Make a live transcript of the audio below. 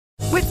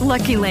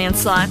Lucky Land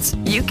Slots,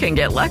 you can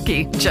get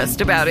lucky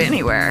just about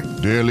anywhere.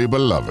 Dearly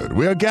beloved,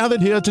 we are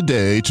gathered here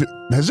today to...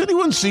 Has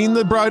anyone seen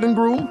the bride and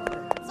groom?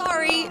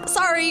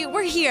 Sorry,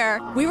 we're here.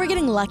 We were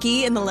getting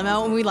lucky in the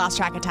limo and we lost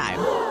track of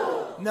time.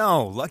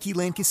 No, Lucky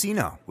Land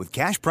Casino, with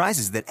cash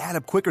prizes that add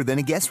up quicker than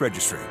a guest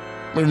registry.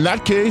 In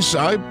that case,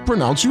 I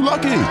pronounce you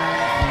lucky.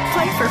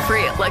 Play for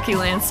free at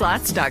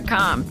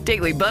LuckyLandSlots.com.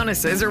 Daily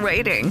bonuses are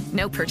waiting.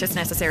 No purchase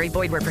necessary.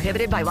 Void where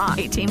prohibited by law.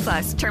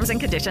 18+. Terms and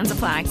conditions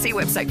apply. See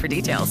website for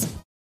details.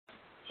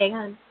 Hang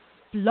on.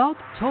 Blog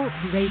Talk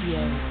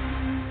Radio.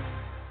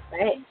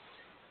 Right.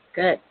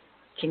 Good.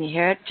 Can you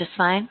hear it just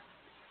fine?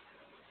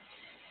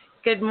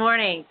 Good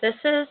morning. This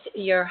is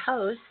your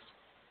host,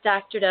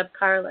 Dr. Deb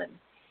Carlin,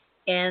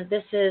 and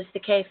this is the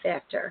K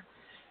Factor,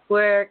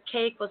 where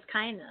K equals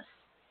kindness,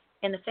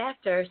 and the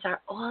factors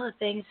are all the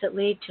things that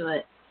lead to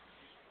it.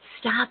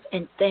 Stop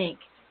and think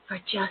for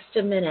just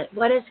a minute.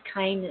 What does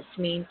kindness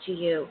mean to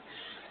you?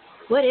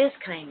 What is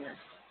kindness?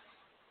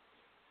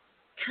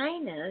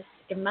 Kindness,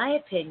 in my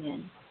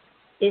opinion,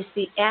 is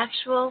the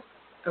actual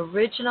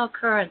original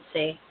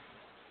currency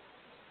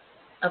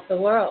of the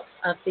world,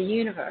 of the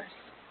universe.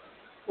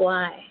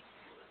 Why?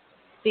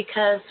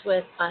 Because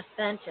with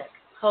authentic,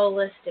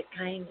 holistic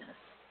kindness,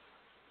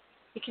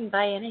 you can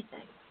buy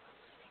anything.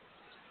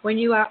 When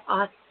you are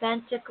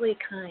authentically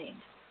kind,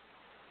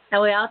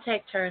 now we all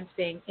take turns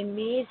being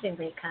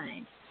amazingly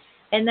kind,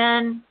 and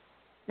then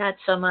not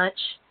so much,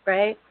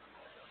 right?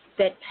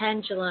 That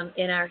pendulum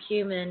in our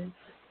human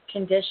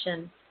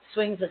condition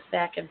swings us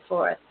back and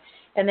forth,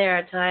 and there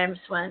are times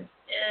when,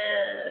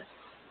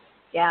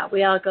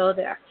 we all go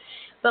there.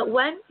 But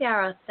when we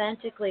are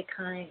authentically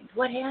kind,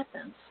 what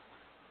happens?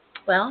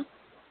 Well,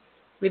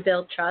 we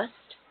build trust,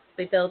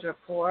 we build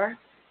rapport,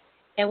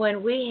 and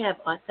when we have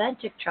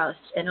authentic trust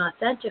and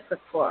authentic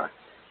rapport,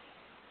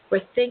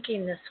 we're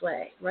thinking this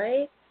way,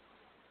 right?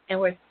 And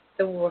we're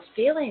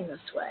feeling this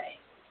way.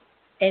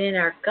 And in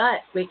our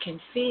gut, we can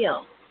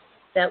feel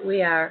that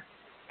we are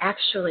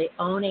actually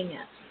owning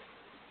it.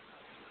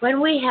 When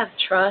we have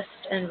trust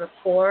and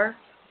rapport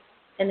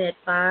and that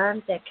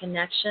bond, that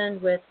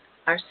connection with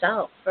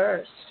ourselves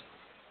first,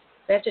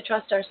 we have to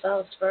trust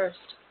ourselves first.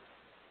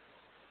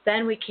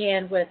 Then we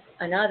can with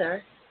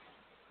another.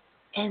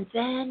 And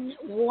then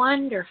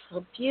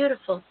wonderful,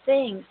 beautiful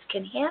things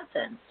can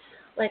happen.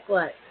 Like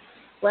what?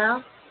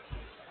 Well,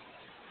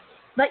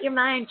 let your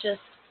mind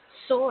just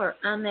soar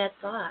on that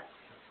thought.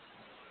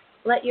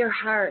 Let your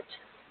heart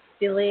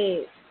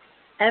believe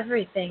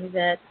everything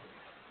that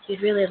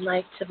you'd really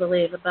like to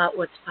believe about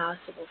what's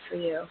possible for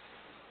you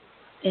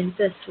in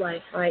this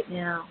life right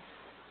now.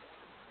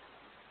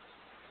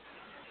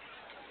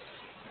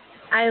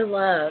 I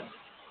love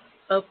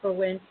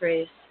Oprah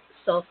Winfrey's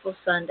Soulful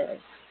Sundays.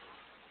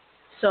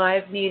 So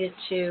I've needed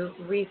to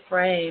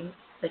reframe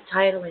the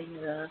titling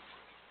of this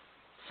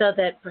so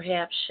that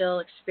perhaps she'll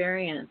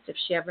experience, if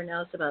she ever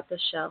knows about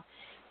this show,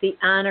 the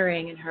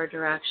honoring in her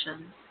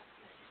direction.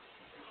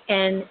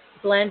 And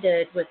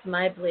blended with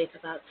my belief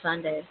about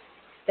Sundays,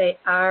 they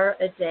are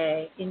a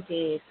day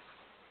indeed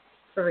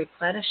for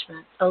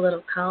replenishment, a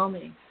little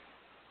calming,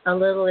 a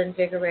little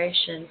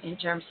invigoration in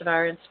terms of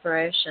our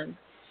inspiration.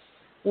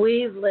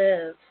 We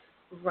live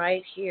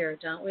right here,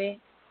 don't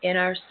we? In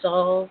our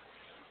soul,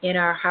 in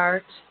our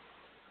heart.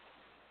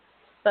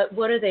 But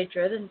what are they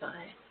driven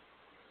by?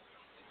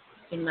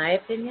 In my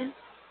opinion,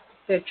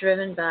 they're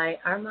driven by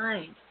our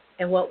mind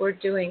and what we're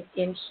doing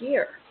in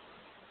here.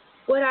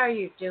 What are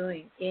you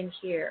doing in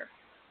here?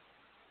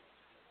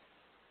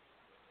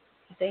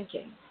 You're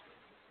thinking.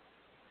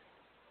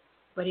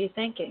 What are you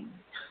thinking?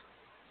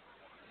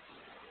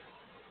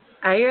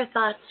 Are your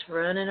thoughts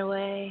running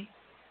away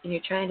and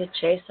you're trying to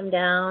chase them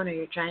down, or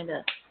you're trying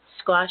to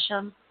squash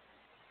them,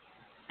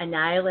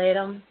 annihilate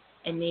them,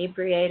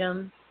 inebriate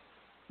them,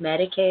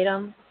 medicate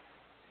them?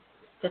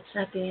 That's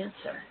not the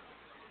answer.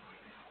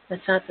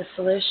 That's not the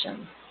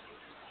solution.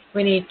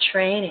 We need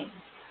training.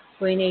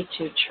 We need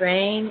to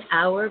train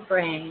our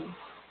brain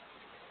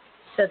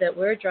so that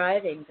we're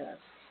driving this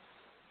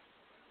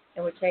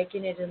and we're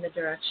taking it in the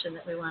direction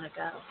that we want to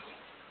go.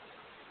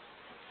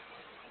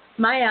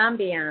 My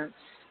ambiance,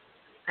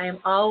 I am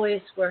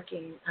always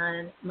working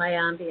on my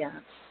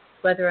ambiance,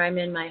 whether I'm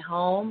in my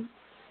home,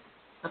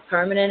 a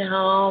permanent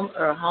home,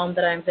 or a home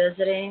that I'm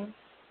visiting,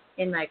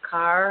 in my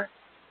car,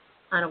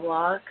 on a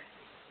walk.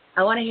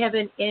 I want to have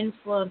an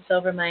influence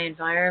over my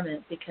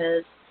environment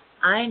because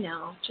I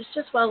know, just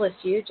as well as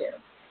you do,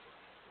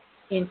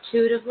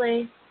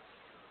 intuitively,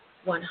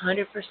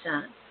 100%,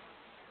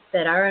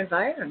 that our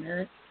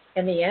environment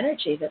and the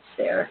energy that's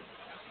there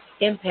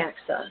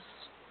impacts us.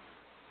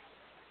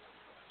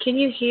 Can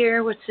you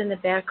hear what's in the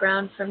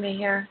background for me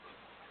here?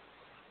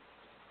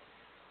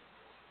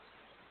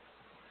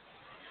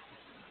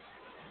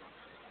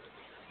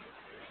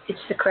 It's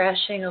the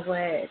crashing of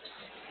waves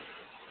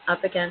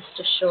up against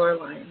a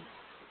shoreline.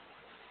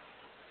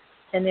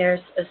 And there's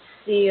a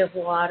sea of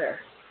water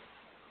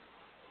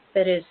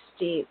that is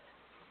deep.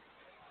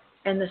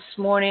 And this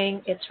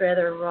morning it's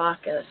rather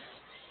raucous.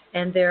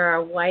 And there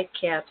are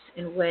whitecaps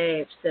and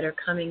waves that are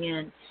coming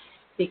in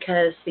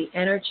because the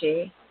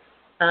energy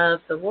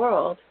of the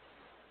world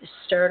is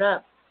stirred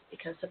up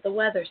because of the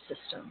weather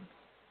system.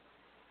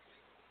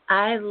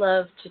 I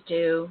love to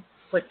do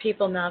what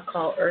people now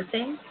call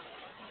earthing.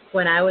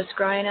 When I was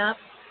growing up,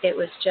 it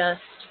was just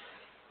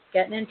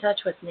getting in touch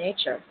with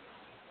nature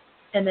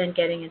and then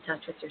getting in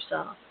touch with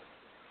yourself.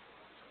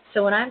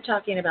 So when I'm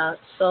talking about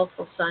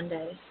Soulful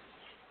Sundays,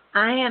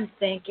 I am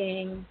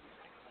thinking,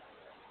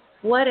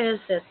 what is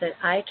it that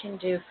I can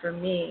do for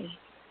me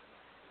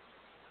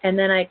and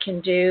then I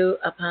can do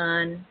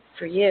upon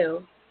for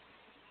you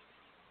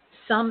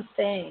some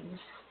things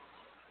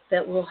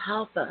that will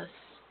help us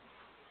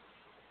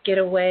get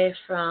away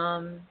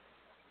from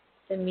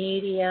the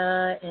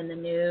media and the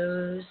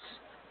news,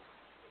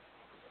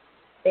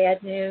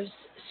 bad news,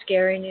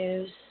 scary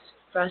news,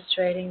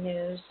 frustrating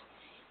news,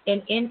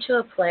 and into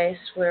a place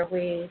where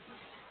we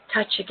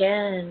touch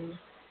again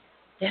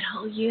that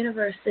whole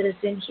universe that is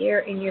in here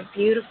in your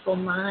beautiful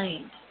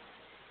mind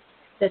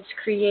that's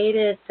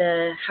created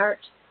the heart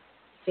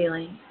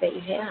feeling that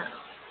you have.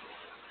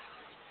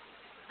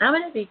 I'm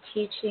going to be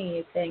teaching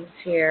you things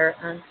here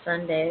on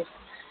Sundays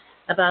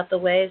about the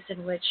ways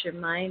in which your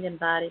mind and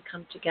body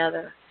come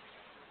together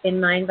in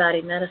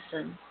mind-body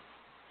medicine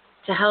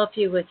to help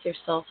you with your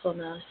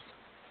soulfulness.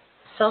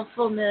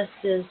 Soulfulness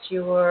is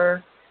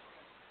your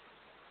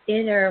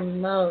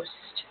innermost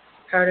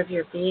part of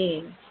your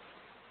being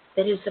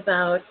that is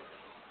about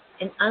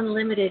an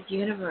unlimited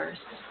universe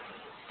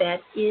that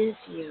is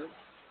you.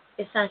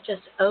 It's not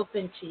just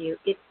open to you,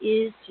 it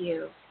is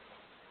you.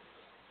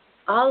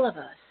 All of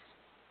us,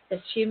 as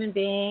human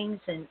beings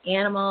and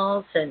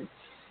animals and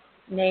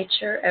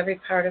nature, every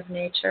part of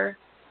nature,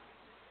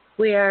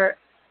 we are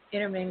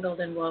intermingled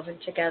and woven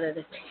together.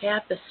 The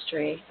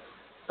tapestry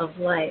of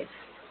life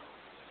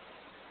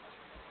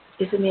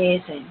is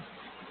amazing.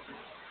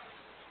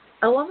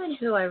 A woman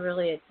who I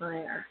really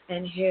admire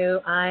and who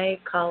I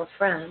call a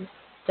friend,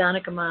 Donna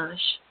Gamache,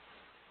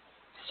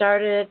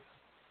 started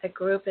a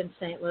group in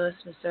St. Louis,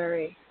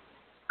 Missouri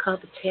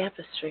called the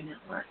Tapestry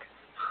Network.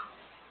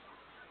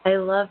 I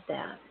love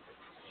that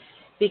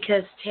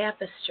because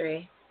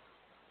tapestry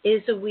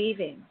is a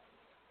weaving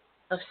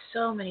of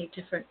so many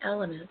different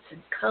elements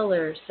and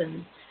colors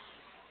and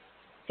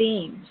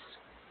themes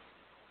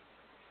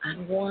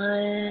on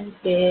one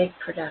big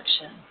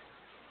production.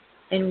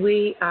 And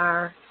we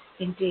are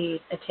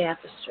indeed a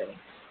tapestry.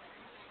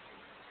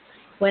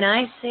 When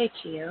I say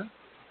to you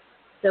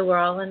that we're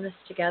all in this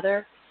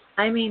together,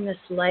 I mean this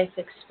life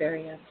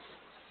experience,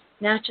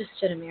 not just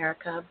in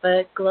America,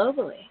 but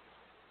globally,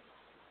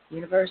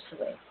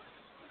 universally.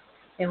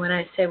 And when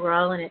I say we're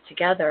all in it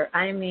together,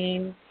 I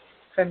mean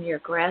from your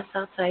grass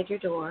outside your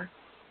door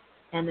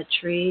and the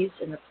trees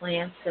and the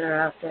plants that are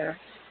out there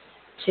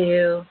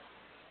to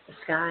the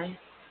sky,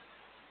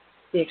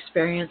 the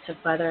experience of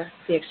weather,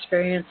 the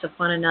experience of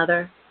one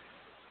another.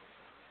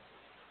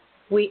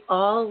 We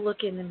all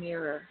look in the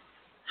mirror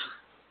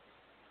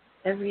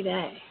every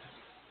day.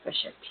 Brush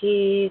our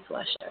teeth,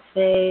 wash our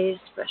face,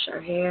 brush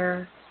our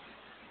hair,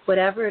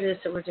 whatever it is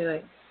that we're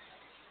doing.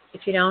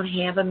 If you don't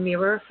have a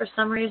mirror for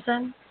some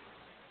reason,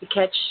 you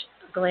catch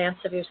a glance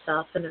of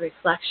yourself in the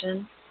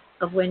reflection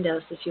of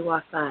windows as you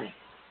walk by,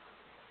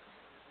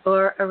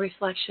 or a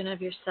reflection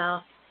of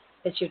yourself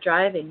as you're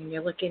driving and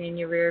you're looking in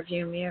your rear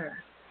view mirror.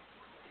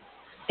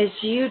 As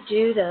you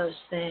do those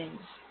things,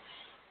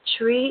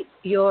 treat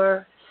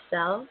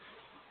yourself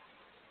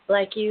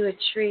like you would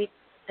treat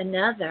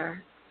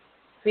another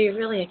who you're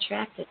really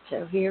attracted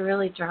to, who you're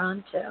really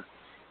drawn to.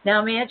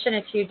 Now imagine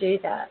if you do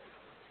that.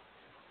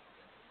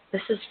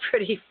 This is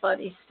pretty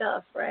funny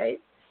stuff,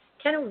 right?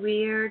 Kind of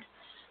weird,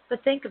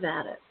 but think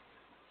about it.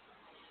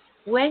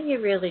 When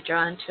you're really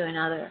drawn to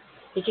another,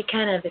 you get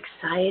kind of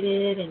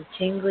excited and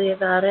tingly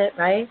about it,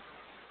 right?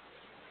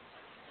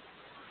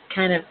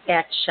 Kind of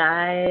act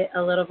shy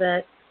a little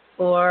bit,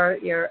 or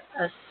you're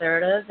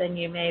assertive and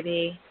you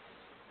maybe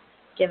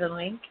give a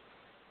wink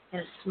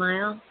and a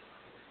smile.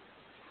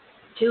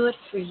 Do it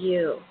for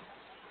you.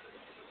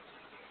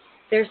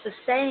 There's a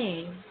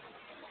saying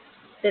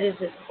that is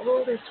as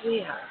old as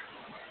we are,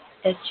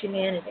 as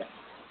humanity,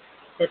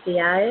 that the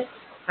eyes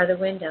are the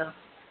window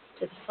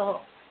to the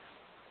soul.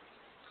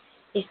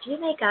 If you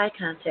make eye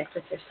contact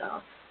with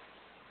yourself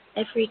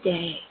every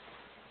day,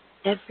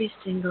 every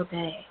single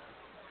day,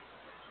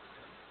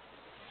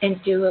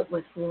 and do it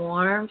with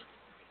warmth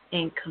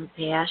and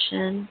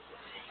compassion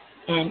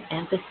and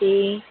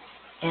empathy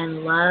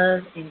and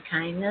love and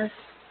kindness,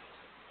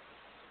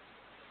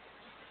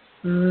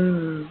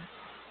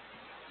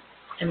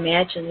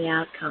 imagine the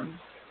outcome.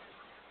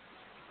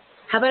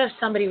 How about if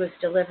somebody was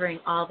delivering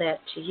all that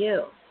to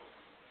you?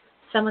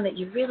 Someone that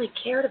you really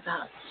cared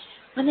about.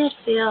 Wouldn't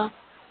that feel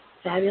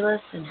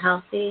fabulous and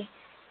healthy,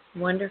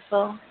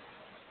 wonderful,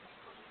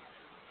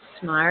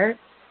 smart?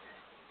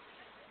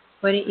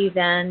 Wouldn't you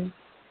then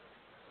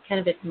kind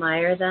of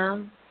admire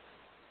them?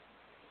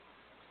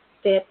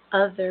 That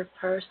other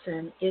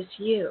person is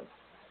you.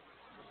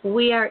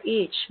 We are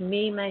each,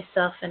 me,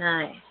 myself, and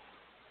I.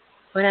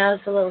 When I was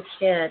a little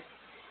kid,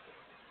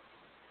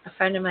 a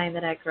friend of mine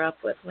that I grew up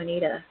with,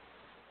 Juanita,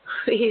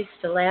 We used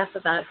to laugh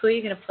about who are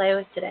you going to play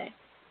with today?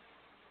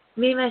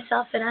 Me,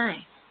 myself, and I.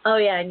 Oh,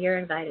 yeah, and you're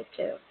invited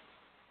too.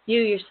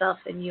 You, yourself,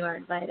 and you are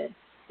invited.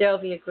 There will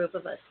be a group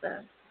of us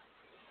then.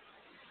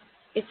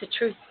 It's a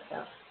truth,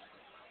 though.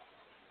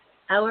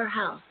 Our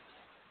health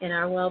and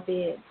our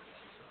well-being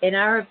and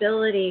our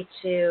ability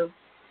to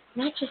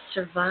not just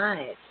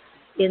survive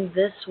in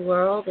this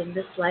world, in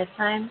this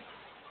lifetime,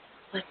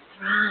 but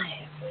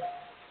thrive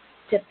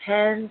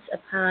depends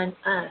upon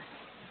us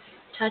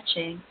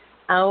touching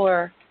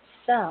our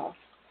self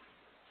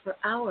for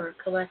our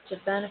collective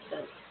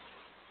benefit,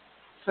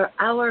 for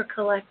our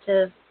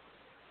collective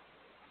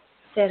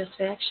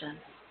satisfaction.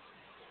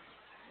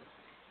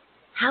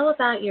 How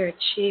about your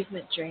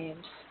achievement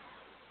dreams?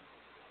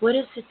 What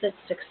is it that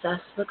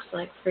success looks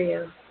like for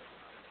you?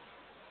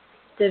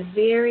 The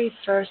very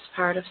first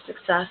part of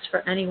success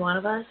for any one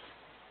of us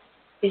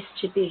is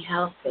to be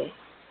healthy.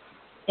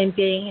 And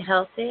being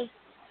healthy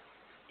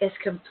is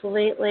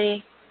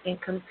completely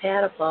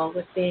incompatible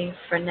with being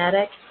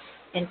frenetic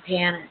and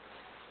panicked.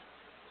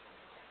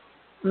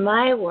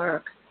 My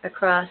work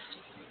across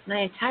my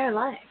entire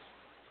life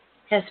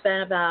has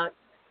been about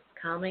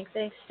calming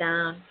things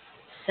down,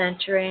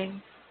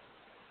 centering,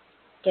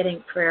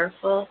 getting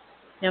prayerful,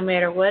 no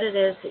matter what it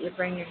is that you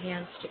bring your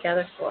hands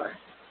together for.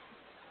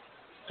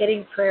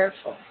 Getting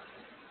prayerful,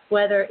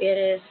 whether it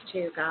is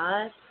to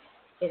God,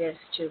 it is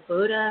to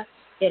Buddha,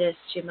 it is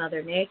to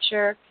Mother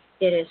Nature,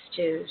 it is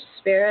to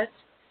Spirit,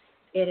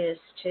 it is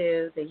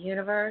to the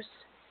universe.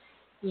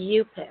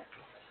 You pick.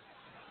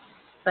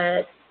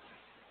 But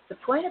the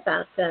point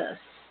about this,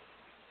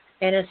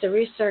 and as a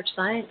research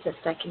scientist,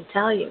 I can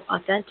tell you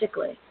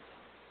authentically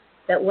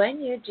that when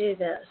you do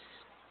this,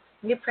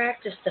 you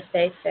practice the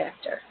faith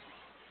factor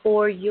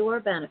for your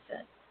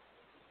benefit.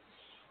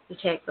 You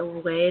take the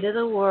weight of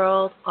the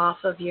world off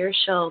of your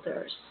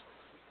shoulders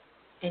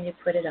and you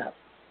put it up.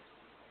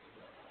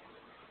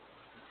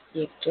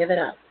 You give it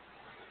up.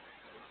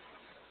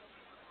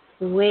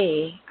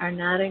 We are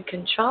not in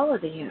control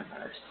of the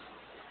universe,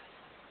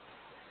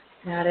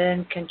 not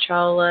in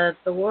control of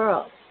the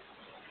world.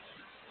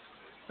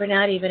 We're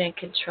not even in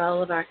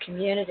control of our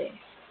community.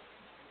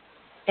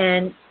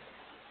 And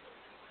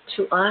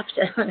too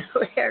often,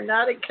 we are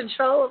not in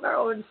control of our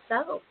own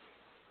self.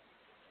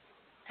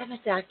 I'm a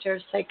doctor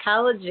of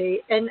psychology,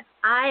 and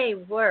I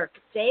work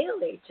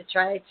daily to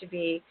try to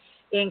be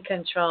in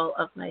control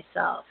of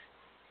myself.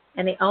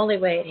 And the only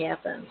way it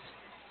happens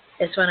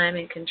is when I'm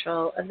in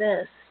control of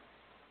this.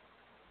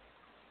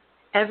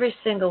 Every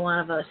single one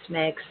of us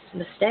makes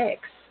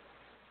mistakes.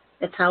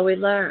 It's how we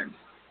learn.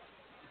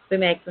 We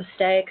make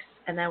mistakes,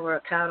 and then we're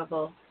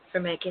accountable for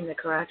making the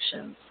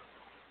corrections.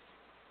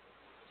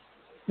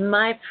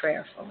 My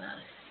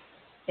prayerfulness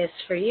is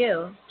for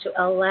you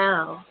to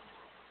allow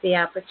the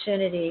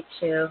opportunity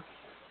to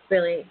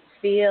really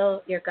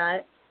feel your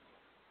gut,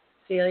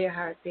 feel your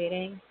heart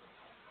beating,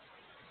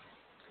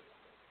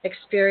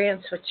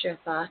 experience what your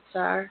thoughts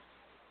are,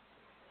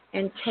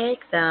 and take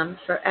them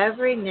for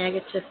every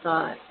negative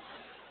thought.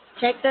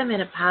 Take them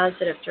in a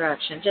positive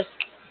direction, just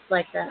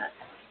like that.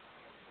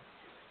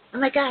 Oh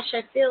my gosh,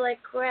 I feel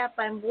like crap.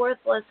 I'm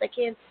worthless. I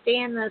can't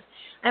stand this.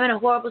 I'm in a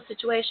horrible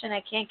situation.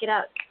 I can't get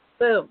out.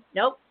 Boom.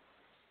 Nope.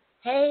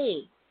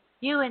 Hey,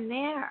 you in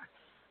there.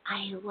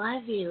 I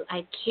love you.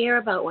 I care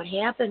about what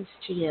happens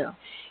to you.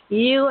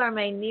 You are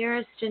my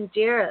nearest and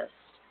dearest.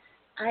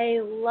 I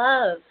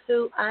love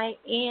who I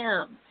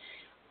am.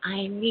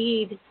 I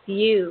need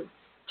you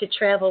to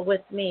travel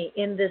with me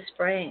in this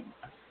brain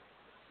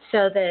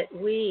so that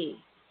we,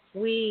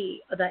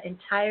 the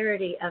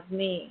entirety of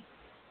me,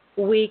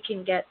 we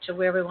can get to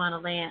where we want to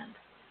land.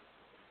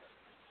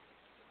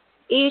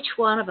 Each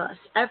one of us,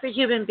 every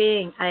human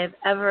being I have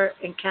ever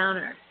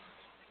encountered,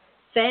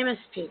 famous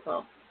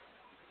people,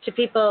 to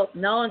people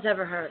no one's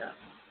ever heard of,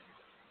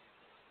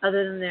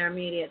 other than their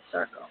immediate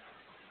circle.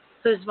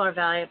 Who's more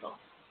valuable?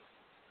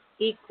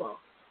 Equal.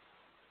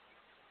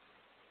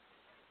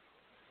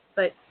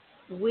 But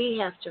we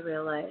have to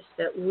realize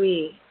that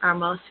we are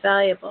most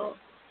valuable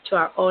to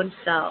our own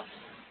self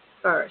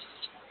first.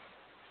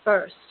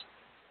 First.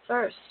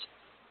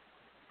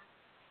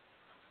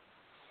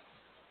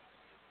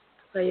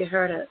 So you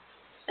heard it.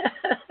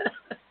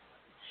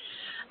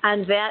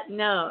 On that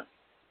note,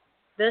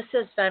 this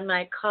has been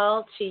my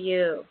call to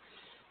you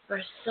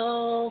for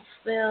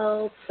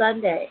Soul-Filled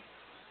Sunday.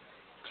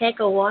 Take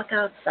a walk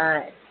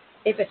outside.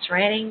 If it's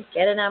raining,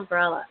 get an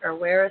umbrella or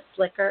wear a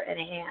slicker and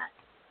a hat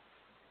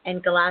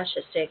and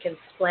galoshes so you can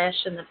splash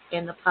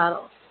in the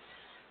puddles.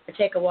 Or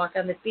take a walk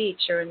on the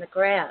beach or in the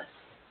grass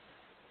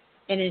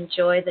and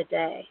enjoy the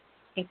day.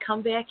 And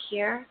come back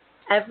here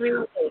every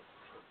week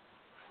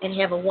and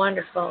have a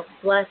wonderful,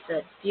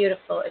 blessed,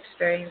 beautiful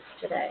experience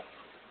today.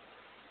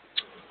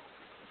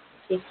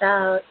 Peace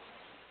out.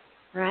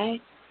 All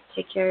right?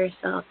 Take care of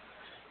yourself.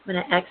 I'm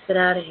going to exit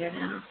out of here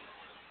now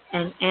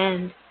and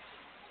end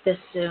this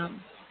Zoom.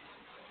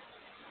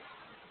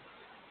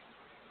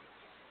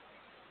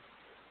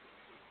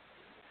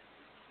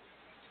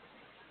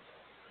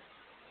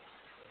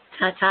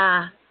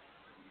 Ta-ta.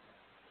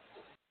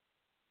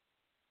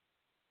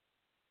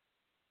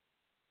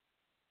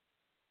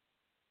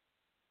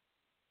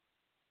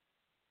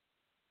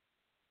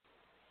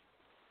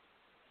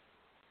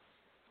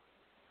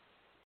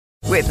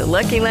 With the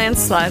Lucky Land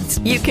Slots,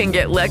 you can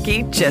get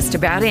lucky just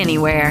about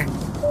anywhere.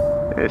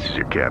 This is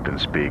your captain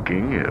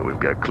speaking. We've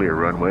got clear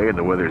runway and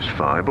the weather's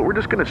fine, but we're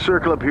just going to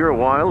circle up here a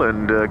while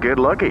and get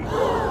lucky.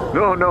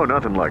 No,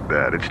 nothing like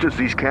that. It's just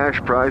these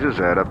cash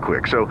prizes add up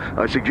quick. So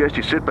I suggest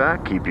you sit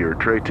back, keep your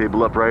tray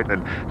table upright,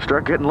 and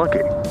start getting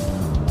lucky.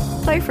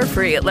 Play for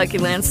free at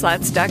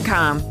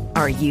LuckyLandSlots.com.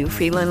 Are you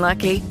feeling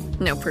lucky?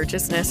 No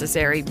purchase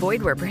necessary.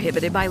 Void where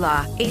prohibited by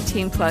law.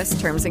 18+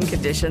 terms and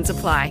conditions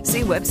apply.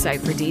 See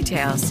website for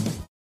details.